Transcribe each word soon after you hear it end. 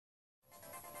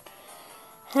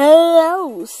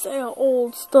Hello, Sega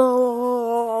Old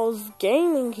Stars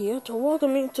Gaming here to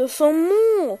welcome you to some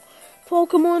more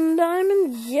Pokemon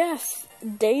Diamond. Yes,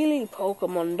 daily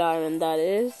Pokemon Diamond, that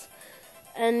is.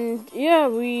 And yeah,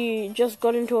 we just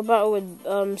got into a battle with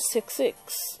 6-6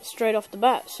 straight off the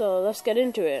bat, so let's get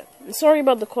into it. Sorry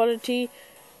about the quality.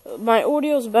 My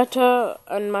audio's better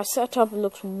and my setup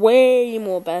looks way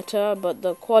more better, but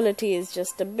the quality is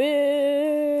just a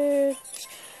bit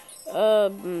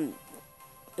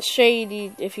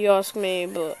shady, if you ask me,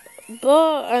 but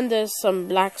and there's some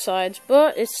black sides,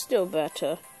 but it's still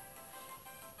better.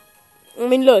 I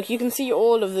mean, look, you can see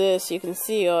all of this, you can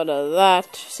see all of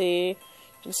that, see, you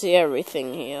can see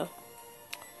everything here.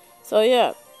 So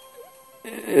yeah,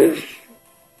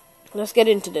 let's get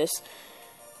into this.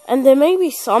 And there may be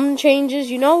some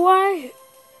changes, you know why?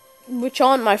 Which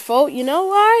aren't my fault, you know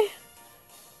why?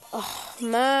 Oh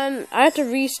man, I had to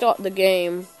restart the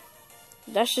game.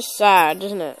 That's just sad,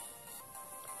 isn't it?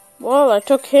 Well, I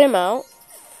took him out.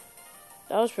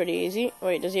 That was pretty easy.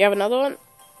 Wait, does he have another one?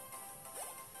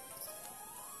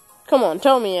 Come on,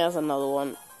 tell me he has another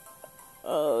one.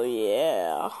 Oh,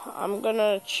 yeah. I'm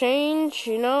gonna change,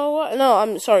 you know what? No,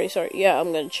 I'm sorry. Yeah,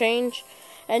 I'm gonna change.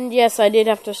 And yes, I did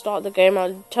have to start the game.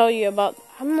 I'll tell you about...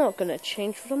 I'm not gonna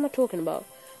change. What am I talking about?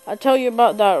 I'll tell you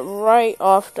about that right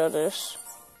after this.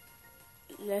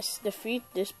 Let's defeat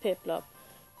this Piplup.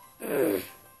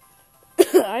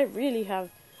 I really have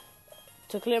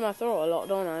to clear my throat a lot,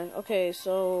 don't I? Okay,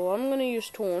 so I'm gonna use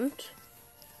Taunt.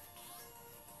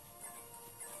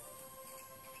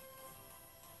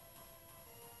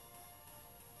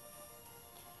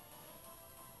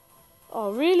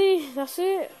 Oh, really? That's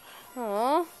it?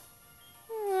 Aww.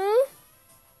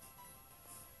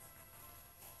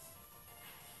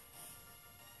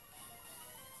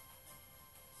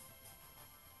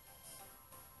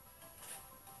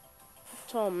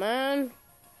 Oh, man.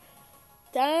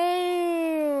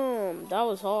 Damn, that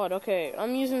was hard. Okay,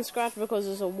 I'm using Scratch because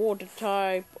it's a water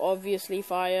type. Obviously,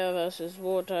 fire versus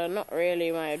water. Not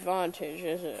really my advantage,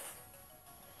 is it?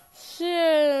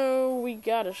 So, we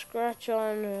got a Scratch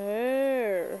on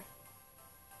her.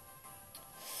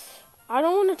 I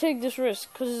don't want to take this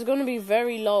risk because it's going to be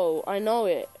very low. I know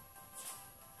it.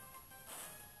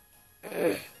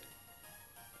 Are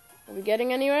we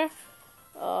getting anywhere?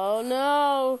 Oh,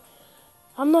 no.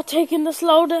 I'm not taking the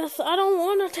slow death. I don't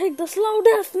want to take the slow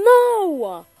death.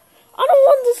 No! I don't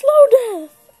want the slow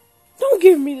death. Don't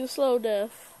give me the slow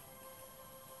death.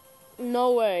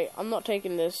 No way. I'm not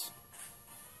taking this.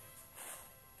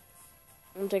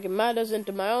 I'm taking matters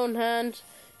into my own hands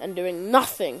and doing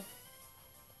nothing.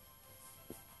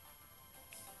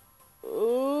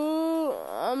 Ooh,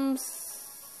 I'm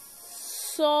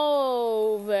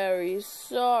so very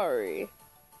sorry.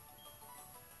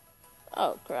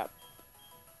 Oh, crap.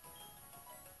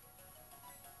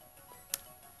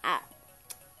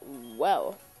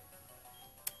 Well,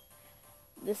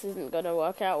 this isn't gonna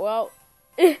work out well.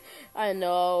 I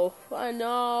know.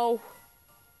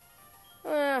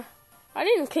 I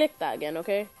didn't click that again,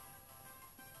 okay?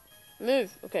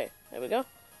 Move. Okay, there we go.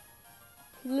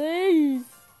 Please.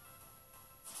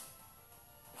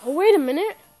 Oh, wait a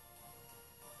minute.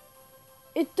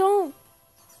 It don't...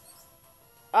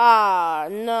 Ah,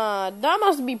 nah. That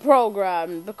must be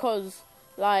programmed because,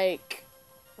 like,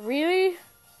 really?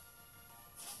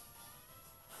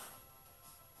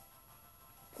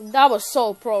 That was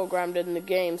so programmed in the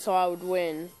game so I would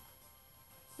win.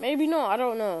 Maybe not, I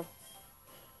don't know.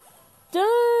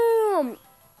 Damn!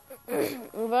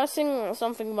 Reversing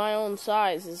something my own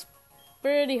size is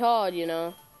pretty hard, you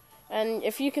know. And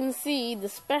if you can see, the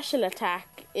special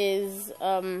attack is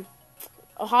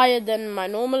higher than my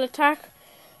normal attack,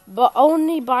 but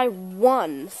only by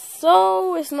 1.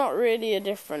 So it's not really a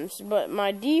difference. But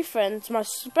my defense, my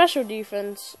special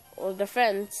defense or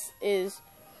defense is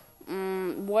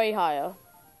way higher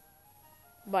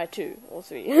by 2 or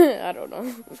 3. I don't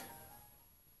know.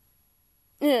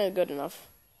 Yeah, good enough.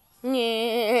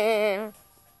 Yeah.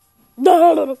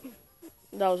 That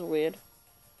was weird.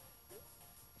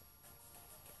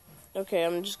 Okay,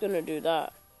 I'm just gonna do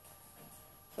that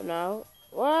for now.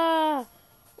 Wow.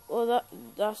 Well,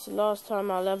 that's the last time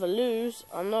I'll ever lose.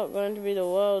 I'm not going to be the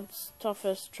world's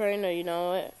toughest trainer, you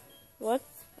know it. What?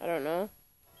 I don't know.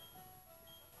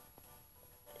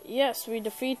 Yes, we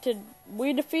defeated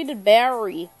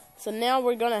Barry. So now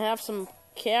we're gonna have some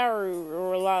carry.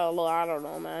 I don't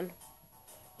know, man.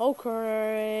 Oh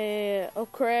crap.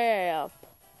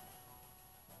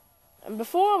 And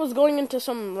before I was going into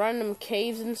some random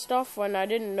caves and stuff when I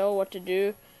didn't know what to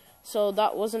do. So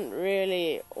that wasn't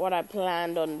really what I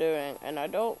planned on doing. And I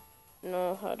don't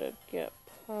know how to get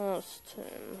past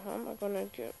him. How am I gonna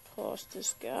get past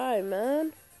this guy,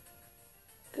 man?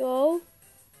 Go.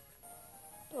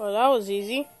 Oh, that was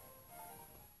easy.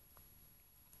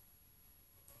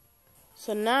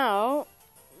 So now,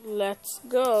 let's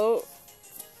go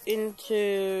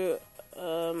into,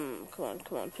 come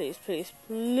on, please.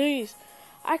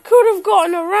 I could have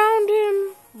gotten around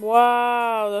him.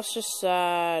 Wow, that's just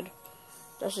sad.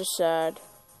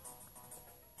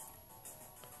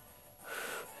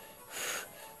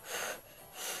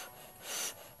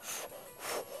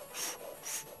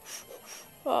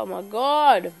 Oh my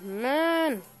god,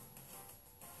 man.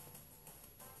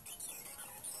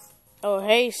 Oh,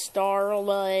 hey,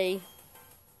 Starly.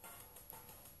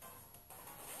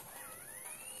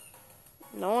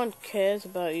 No one cares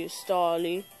about you,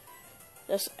 Starly.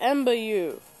 Let's ember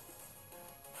you.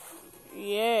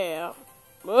 Yeah.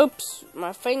 Oops,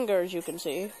 my fingers, you can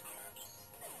see.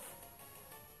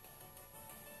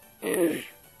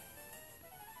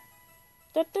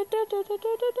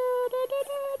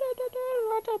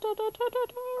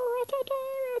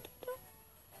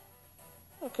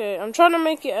 Okay, I'm trying to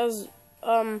make it as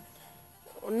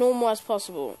normal as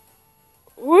possible.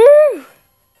 Woo!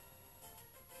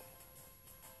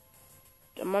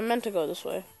 Am I meant to go this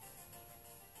way?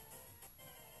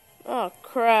 Oh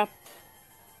crap.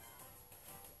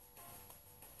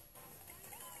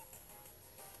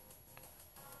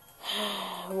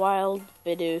 Wild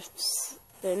Bidoofs.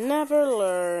 They never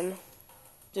learn,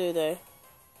 do they?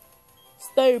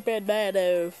 Stupid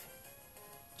Bidoof.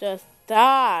 Just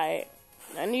die.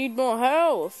 I need more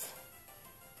health.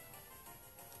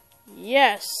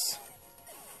 Yes.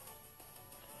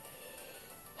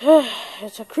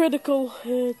 It's a critical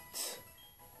hit.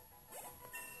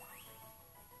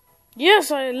 Yes,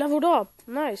 I leveled up.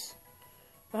 Nice.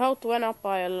 My health went up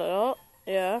by a lot.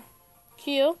 Yeah.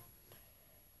 Kill.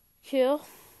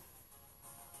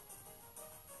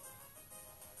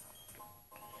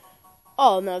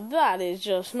 Oh, now that is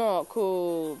just not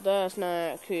cool. That's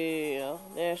not cool.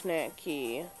 That's not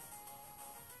cool.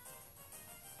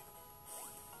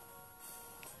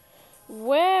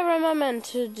 Where am I meant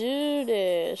to do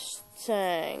this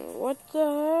thing? What the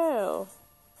hell?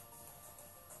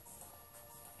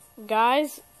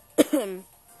 Guys,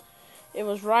 it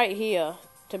was right here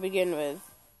to begin with.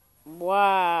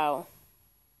 Wow.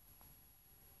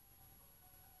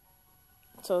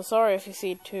 So sorry if you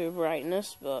see too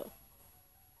brightness, but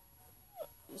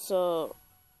so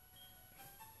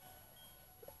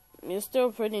you're still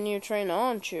a pretty new trainer,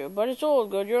 aren't you? But it's all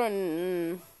good. You're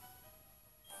in.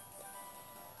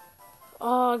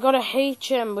 Oh, I got a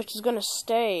HM, which is gonna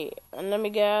stay. And let me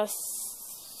guess,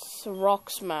 Rock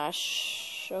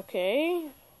Smash. Okay.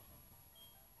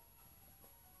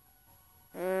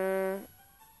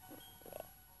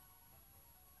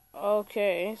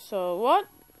 Okay. So what?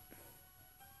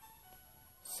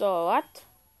 So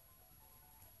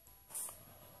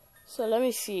let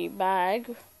me see.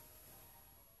 Bag.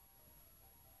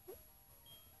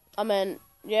 I mean,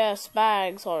 yes,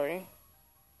 bag. Sorry.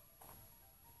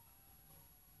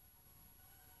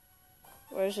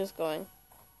 Where's this going?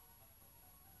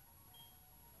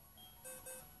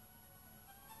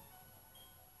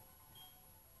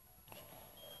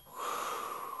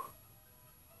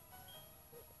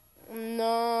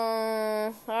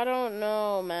 No, I don't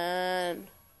know, man.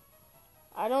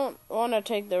 I don't want to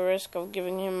take the risk of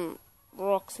giving him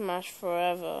Rock Smash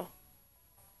forever.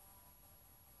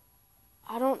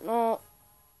 I don't know.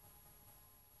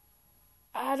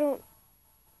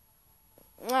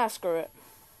 Screw it.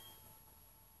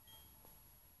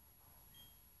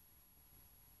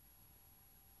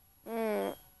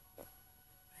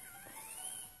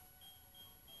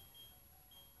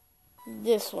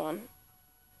 This one.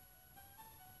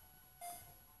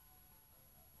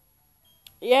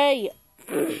 Yay!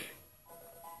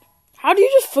 How do you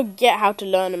just forget how to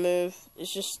learn a move?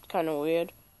 It's just kind of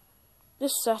weird.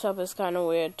 This setup is kind of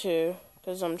weird too,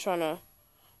 because I'm trying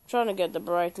to get the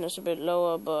brightness a bit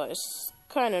lower, but it's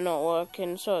kind of not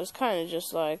working. So it's kind of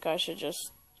just like I should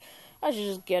just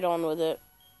get on with it.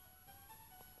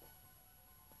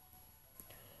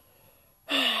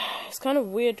 It's kind of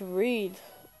weird to read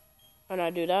when I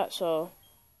do that, so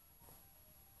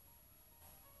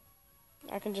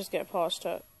I can just get past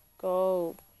her.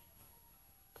 Go.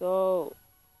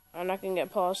 And I can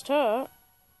get past her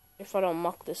if I don't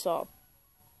muck this up.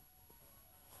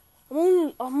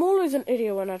 I'm always an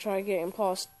idiot when I try getting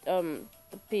past the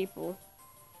people.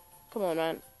 Come on,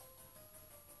 man.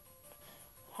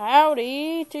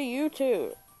 Howdy to you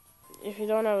too. If you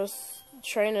don't have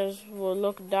trainers will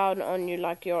look down on you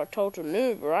like you're a total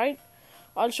noob, right?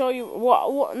 I'll show you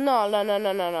what no.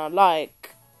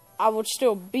 Like, I would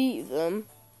still beat them.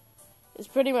 It's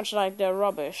pretty much like they're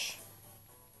rubbish.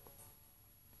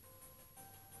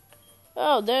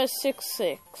 Oh, there's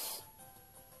 6-6.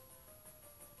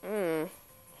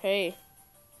 Hey.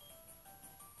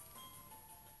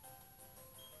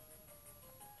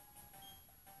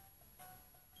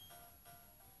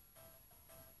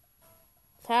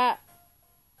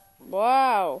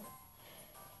 Wow.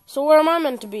 So where am I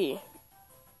meant to be?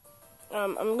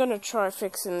 I'm gonna try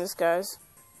fixing this, guys.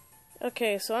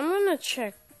 Okay, so I'm gonna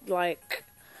check, like,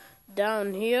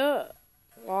 down here.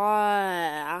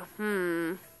 I'm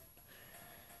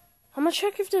gonna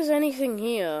check if there's anything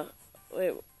here.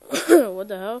 Wait, what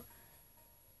the hell?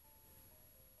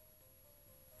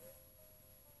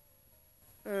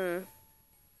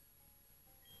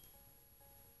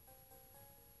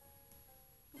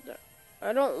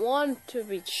 I don't want to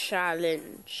be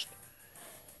challenged.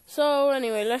 So,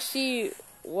 anyway, let's see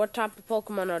what type of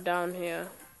Pokemon are down here.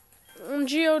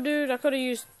 Geodude, I could have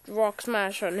used Rock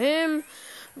Smash on him,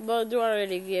 but do I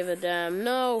really give a damn?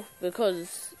 No,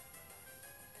 because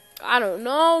I don't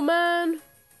know, man.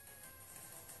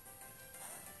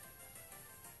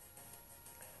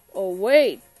 Oh,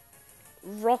 wait.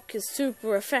 Rock is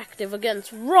super effective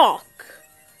against Rock.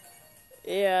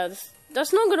 Yeah,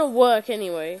 that's not gonna work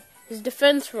anyway. His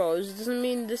defense rose. Doesn't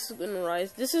mean this is gonna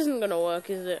rise. This isn't gonna work,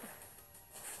 is it?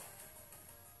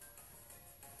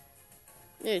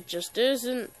 It just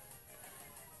isn't.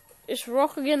 It's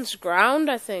Rock against ground,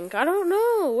 I think. I don't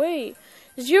know. Wait.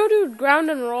 Is Geodude ground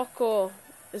and rock, or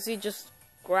is he just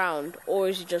ground? Or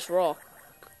is he just rock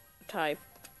type?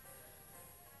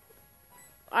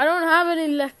 I don't have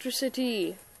any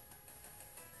electricity.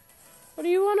 What are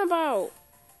you on about?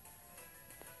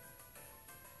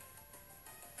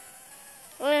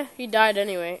 He died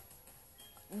anyway.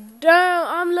 Damn,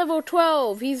 I'm level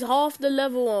 12. He's half the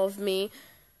level of me.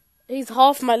 He's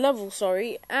half my level,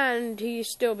 sorry. And he's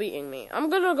still beating me.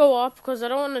 I'm gonna go up because I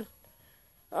don't want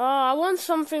to... I want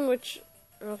something which...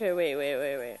 Okay,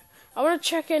 wait. I want to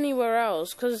check anywhere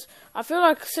else because I feel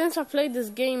like since I played this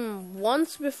game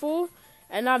once before,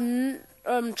 and I've...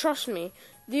 trust me,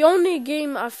 the only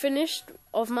game I finished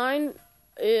of mine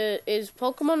is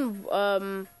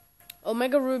Pokemon...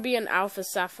 Omega Ruby and Alpha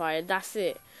Sapphire, that's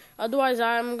it. Otherwise,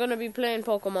 I'm gonna be playing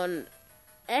Pokemon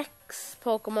X,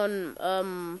 Pokemon,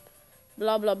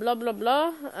 blah, blah, blah, blah,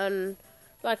 blah, and,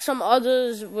 like, some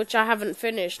others which I haven't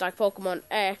finished, like Pokemon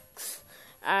X,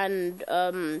 and,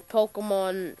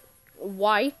 Pokemon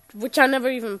White, which I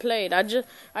never even played. I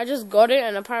just got it,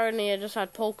 and apparently it just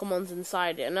had Pokemons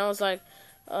inside it, and I was like,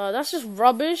 that's just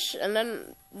rubbish, and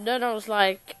then I was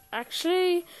like,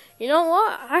 actually, you know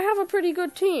what? I have a pretty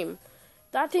good team.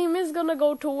 That team is gonna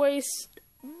go to waste,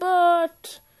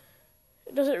 but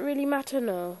does it really matter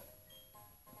now?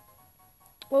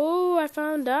 Oh, I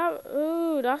found out.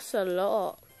 Oh, that's a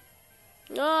lot.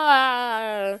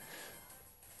 Ah.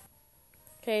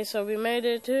 Okay, so we made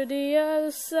it to the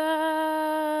other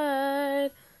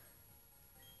side.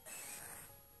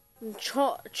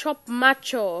 Chop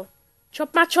macho.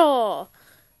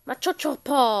 Macho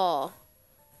chopper.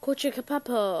 Coche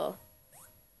papa.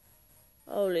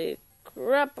 Holy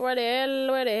crap, where the hell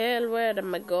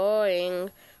am I going?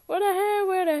 Where the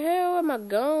hell am I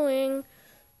going?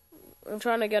 I'm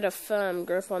trying to get a firm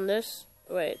grip on this.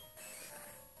 Wait.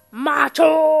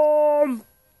 Macho!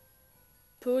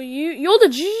 You're the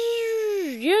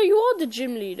you are the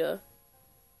gym leader.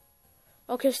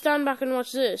 Okay, stand back and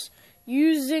watch this.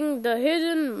 Using the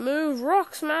hidden move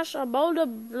Rock Smash, a boulder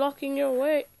blocking your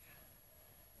way.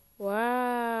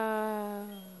 Wow.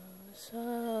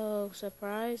 So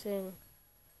surprising.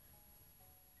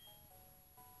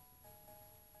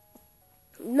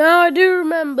 Now I do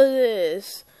remember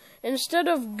this. Instead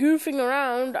of goofing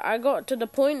around, I got to the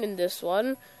point in this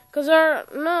one. Cause I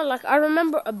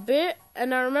remember a bit,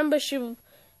 and I remember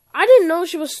I didn't know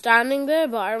she was standing there,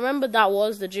 but I remember that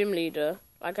was the gym leader.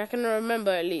 Like, I can remember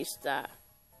at least that.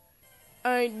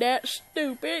 Ain't that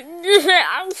stupid?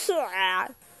 I'm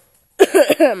sorry.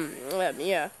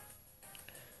 Yeah.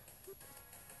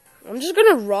 I'm just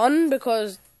gonna run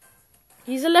because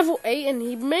he's a level 8 and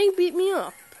he may beat me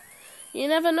up. You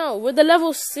never know. With the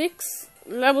level 6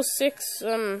 was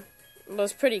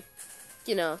pretty,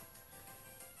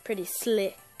 pretty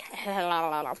slick.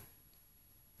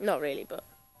 Not really, but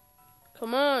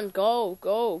come on, go.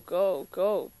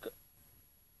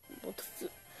 What the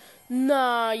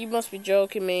Nah, you must be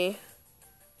joking me.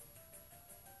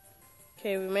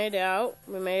 Okay, we made it out.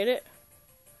 We made it.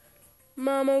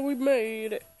 Mama, we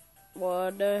made it.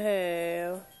 What the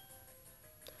hell?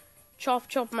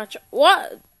 Chop, my chop.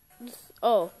 What?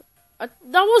 Oh, that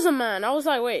was a man. I was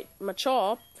like, wait, my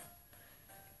chop?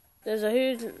 There's a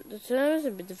huge determines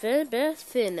to be the very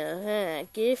best finna, huh?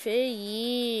 Good for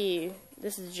you.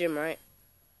 This is Jim, right?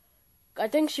 I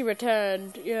think she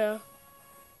returned, yeah.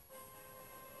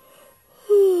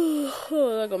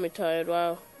 Oh, that got me tired,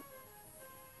 wow.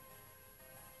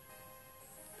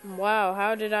 Wow,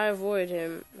 how did I avoid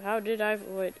him? I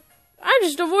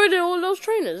just avoided all those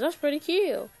trainers, that's pretty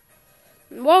cool.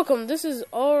 Welcome, this is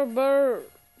Arbor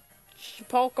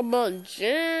Pokemon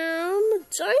Gym.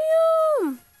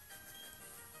 Damn!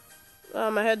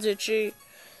 My head's itchy.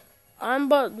 I'm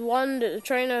but one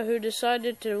trainer who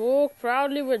decided to walk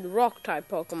proudly with Rock-type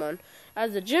Pokemon.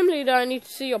 As the gym leader, I need to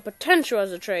see your potential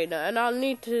as a trainer, and I'll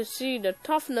need to see the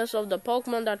toughness of the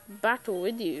Pokemon that battle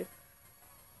with you.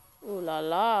 Ooh la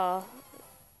la,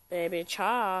 baby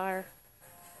Char.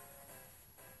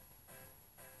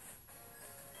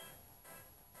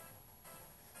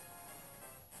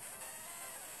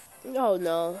 Oh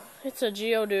no, it's a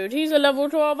Geodude. He's a level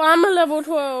 12, I'm a level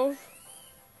 12.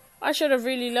 I should have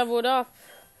really leveled up.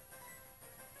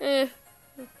 Who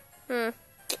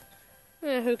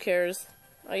cares?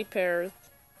 I eat pears.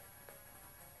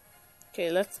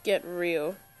 Okay, let's get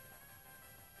real.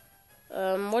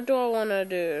 What do I wanna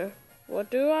do?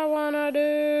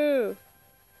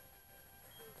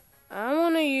 I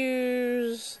wanna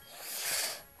use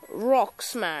Rock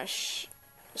Smash.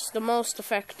 It's the most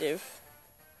effective.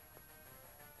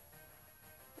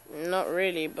 Not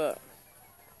really, but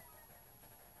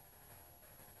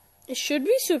it should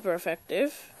be super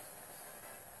effective.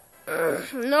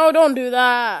 No, don't do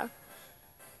that.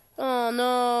 Oh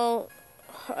no.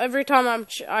 Every time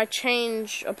I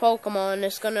change a Pokemon,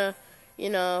 it's gonna, you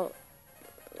know,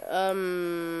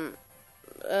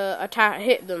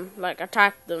 hit them.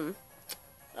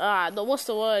 What's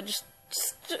the word?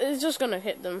 It's just gonna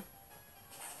hit them.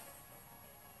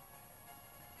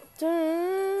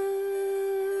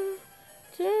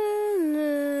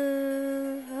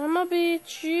 I'ma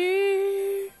beat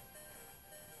you.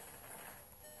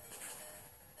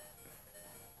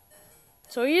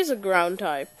 So he is a ground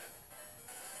type.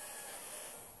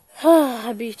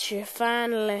 I beat you,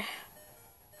 finally.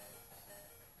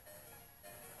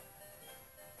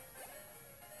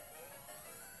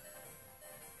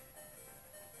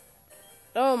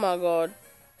 Oh my god.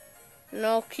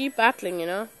 No, keep battling, you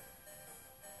know.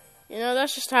 You know,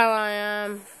 that's just how I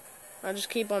am. I just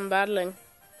keep on battling.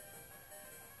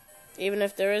 Even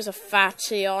if there is a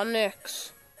fatty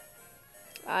Onyx.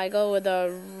 I go with the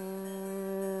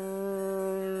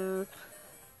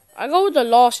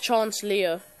Last Chance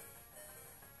Leo.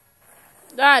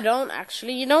 I don't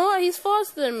actually. You know what? He's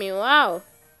faster than me. Wow.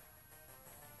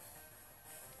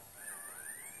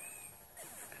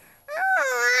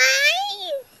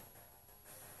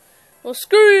 Well,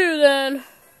 screw you then.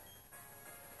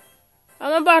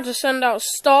 I'm about to send out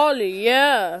Starly,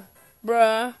 yeah,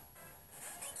 bruh.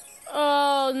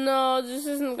 Oh no, this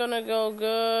isn't gonna go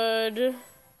good.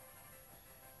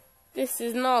 This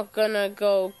is not gonna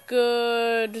go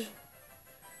good.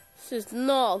 This is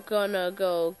not gonna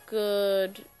go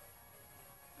good.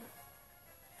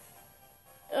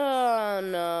 Oh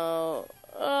no.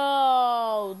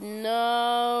 Oh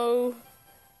no.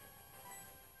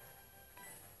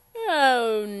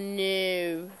 Oh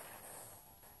no.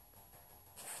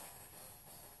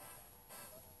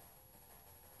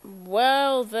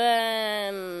 Well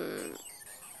then.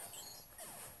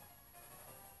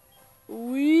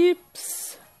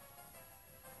 Whoops.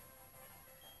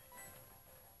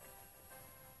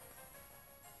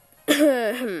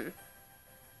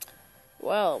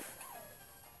 Well.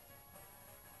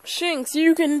 Shinx,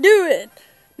 you can do it!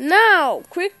 Now!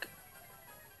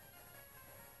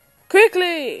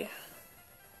 Quickly!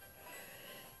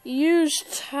 Use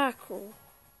tackle.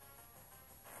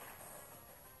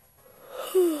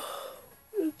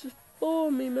 It just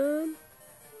bored me, man.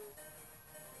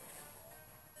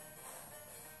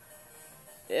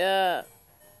 Yeah.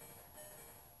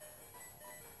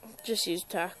 Just use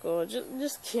tackle.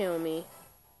 Just kill me.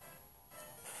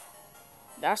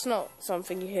 That's not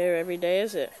something you hear every day,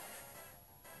 is it?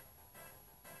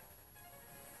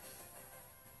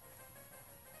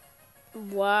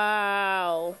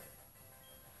 Wow.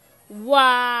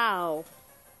 Wow.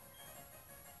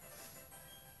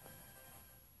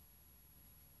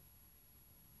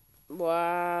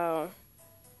 Wow.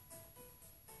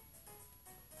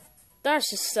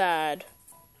 That's just sad.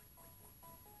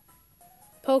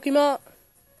 Pokemon,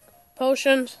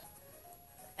 potions,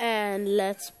 and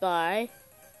let's buy.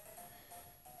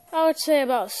 I would say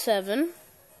about 7.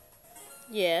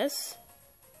 Yes.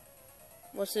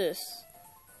 What's this?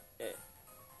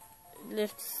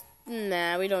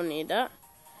 Nah, we don't need that.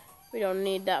 We don't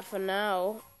need that for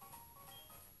now.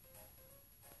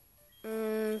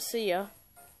 see ya.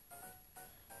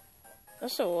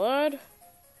 That's a word.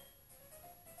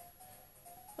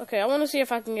 Okay, I want to see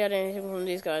if I can get anything from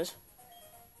these guys.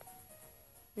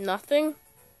 Nothing?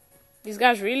 These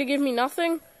guys really give me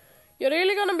nothing? You're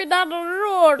really gonna be that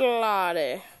rude,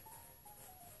 laddie?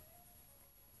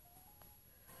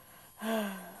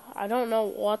 I don't know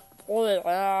what...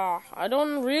 I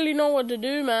don't really know what to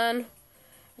do, man.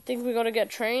 I think we gotta get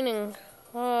training.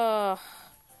 You know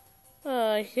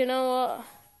what?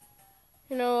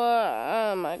 You know what?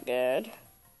 Oh my god.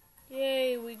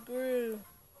 Yay, we grew.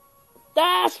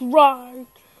 That's right!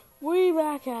 We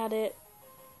back at it.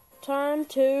 Time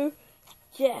to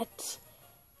get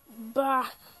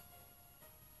back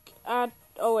at...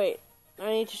 Oh wait,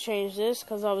 I need to change this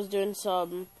because I was doing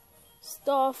some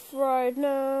stuff right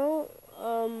now.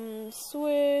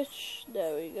 Switch.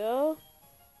 There we go.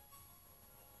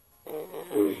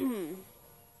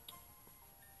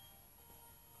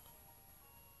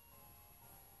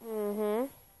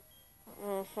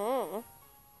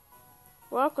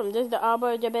 Welcome, this is the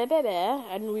Arbor de Bebe,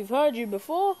 and we've heard you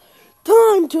before.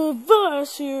 Time to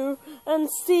verse you and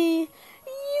see you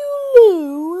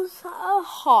lose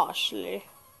harshly.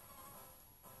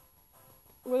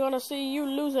 We're gonna see you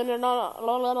lose at an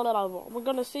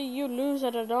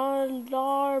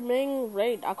alarming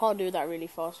rate. I can't do that really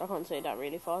fast. I can't say that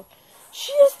really fast.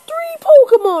 She has 3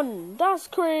 Pokemon. That's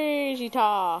crazy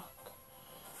talk.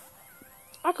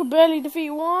 I could barely defeat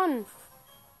one.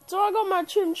 So I got my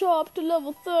Chimchar up to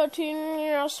level 13.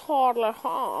 Yes, hardly,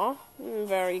 huh?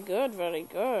 Very good, very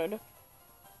good.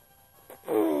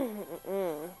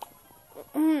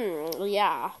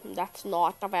 Yeah, that's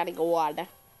not very good.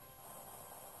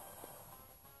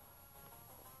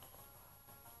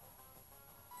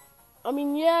 I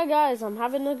mean, yeah, guys, I'm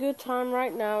having a good time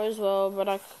right now as well, but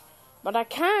I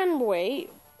can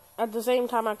wait. At the same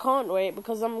time, I can't wait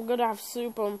because I'm gonna have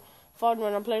super fun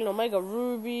when I'm playing Omega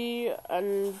Ruby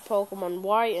and Pokemon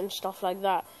White and stuff like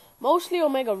that. Mostly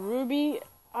Omega Ruby.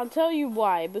 I'll tell you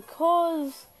why.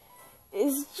 Because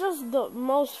it's just the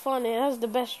most fun. It has the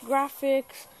best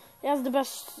graphics. It has the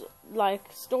best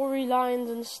like storylines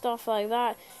and stuff like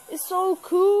that. It's so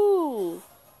cool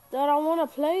that I want to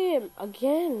play it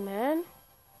again, man.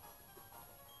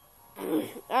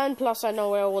 And plus I know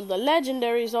where all the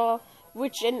legendaries are,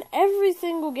 which in every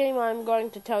single game I'm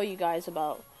going to tell you guys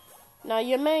about. Now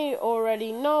you may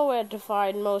already know where to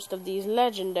find most of these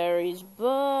legendaries,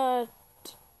 but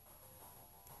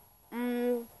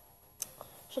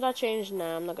should I change?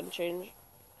 Nah, I'm not gonna change.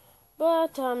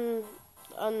 But I'm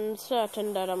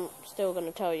certain that I'm still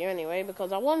gonna tell you anyway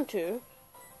because I want to.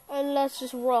 And let's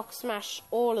just rock smash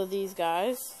all of these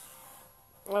guys.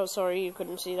 Oh, sorry, you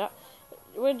couldn't see that.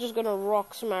 We're just gonna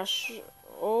rock smash.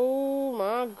 Oh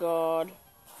my god.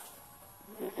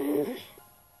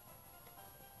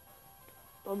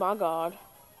 Oh my god.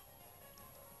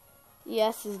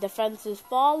 Yes, his defense is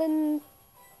falling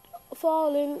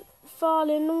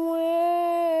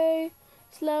away.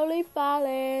 Slowly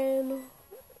falling.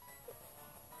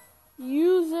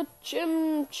 Use it,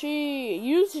 Chimchi.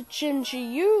 Use it,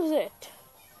 Chimchi. Use it.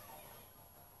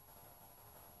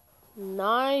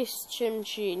 Nice,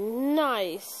 Chimchi.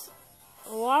 Nice.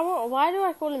 Why do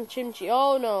I call him Chimchi?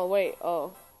 Oh, no. Wait.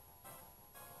 Oh.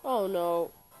 Oh,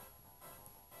 no.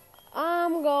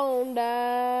 I'm gonna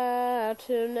die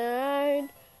tonight.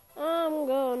 I'm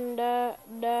gonna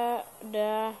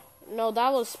die. No,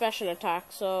 that was special attack,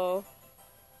 so...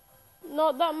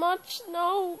 Not that much.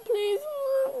 No, please.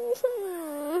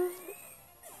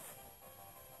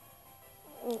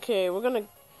 Okay, we're gonna...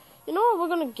 You know what? We're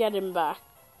gonna get him back.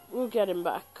 We'll get him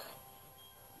back.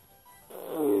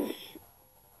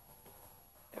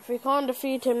 If we can't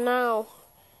defeat him now,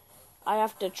 I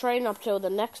have to train up till the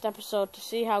next episode to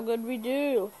see how good we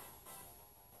do.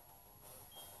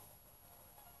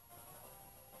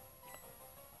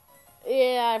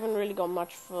 Yeah, I haven't really got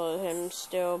much for him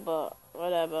still, but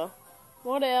whatever.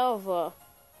 Whatever.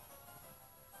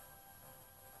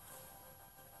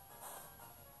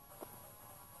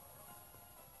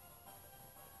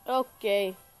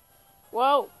 Okay.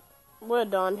 Well, we're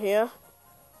done here.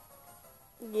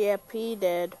 Yep, he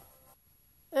did.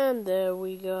 And there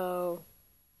we go.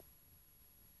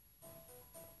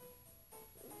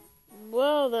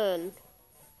 Well then.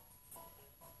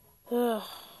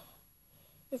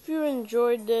 If you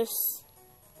enjoyed this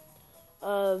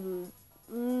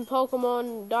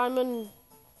Pokemon Diamond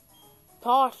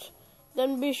part,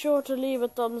 then be sure to leave a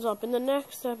thumbs up. In the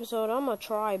next episode, I'm gonna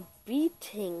try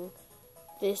beating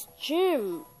this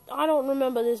gym. I don't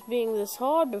remember this being this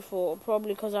hard before,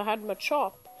 probably because I had my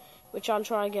chop. which I'll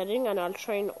try getting, and I'll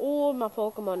train all my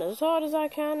Pokemon as hard as I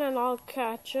can, and I'll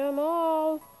catch them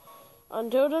all.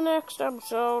 Until the next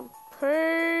episode,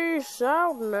 peace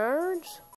out, nerds.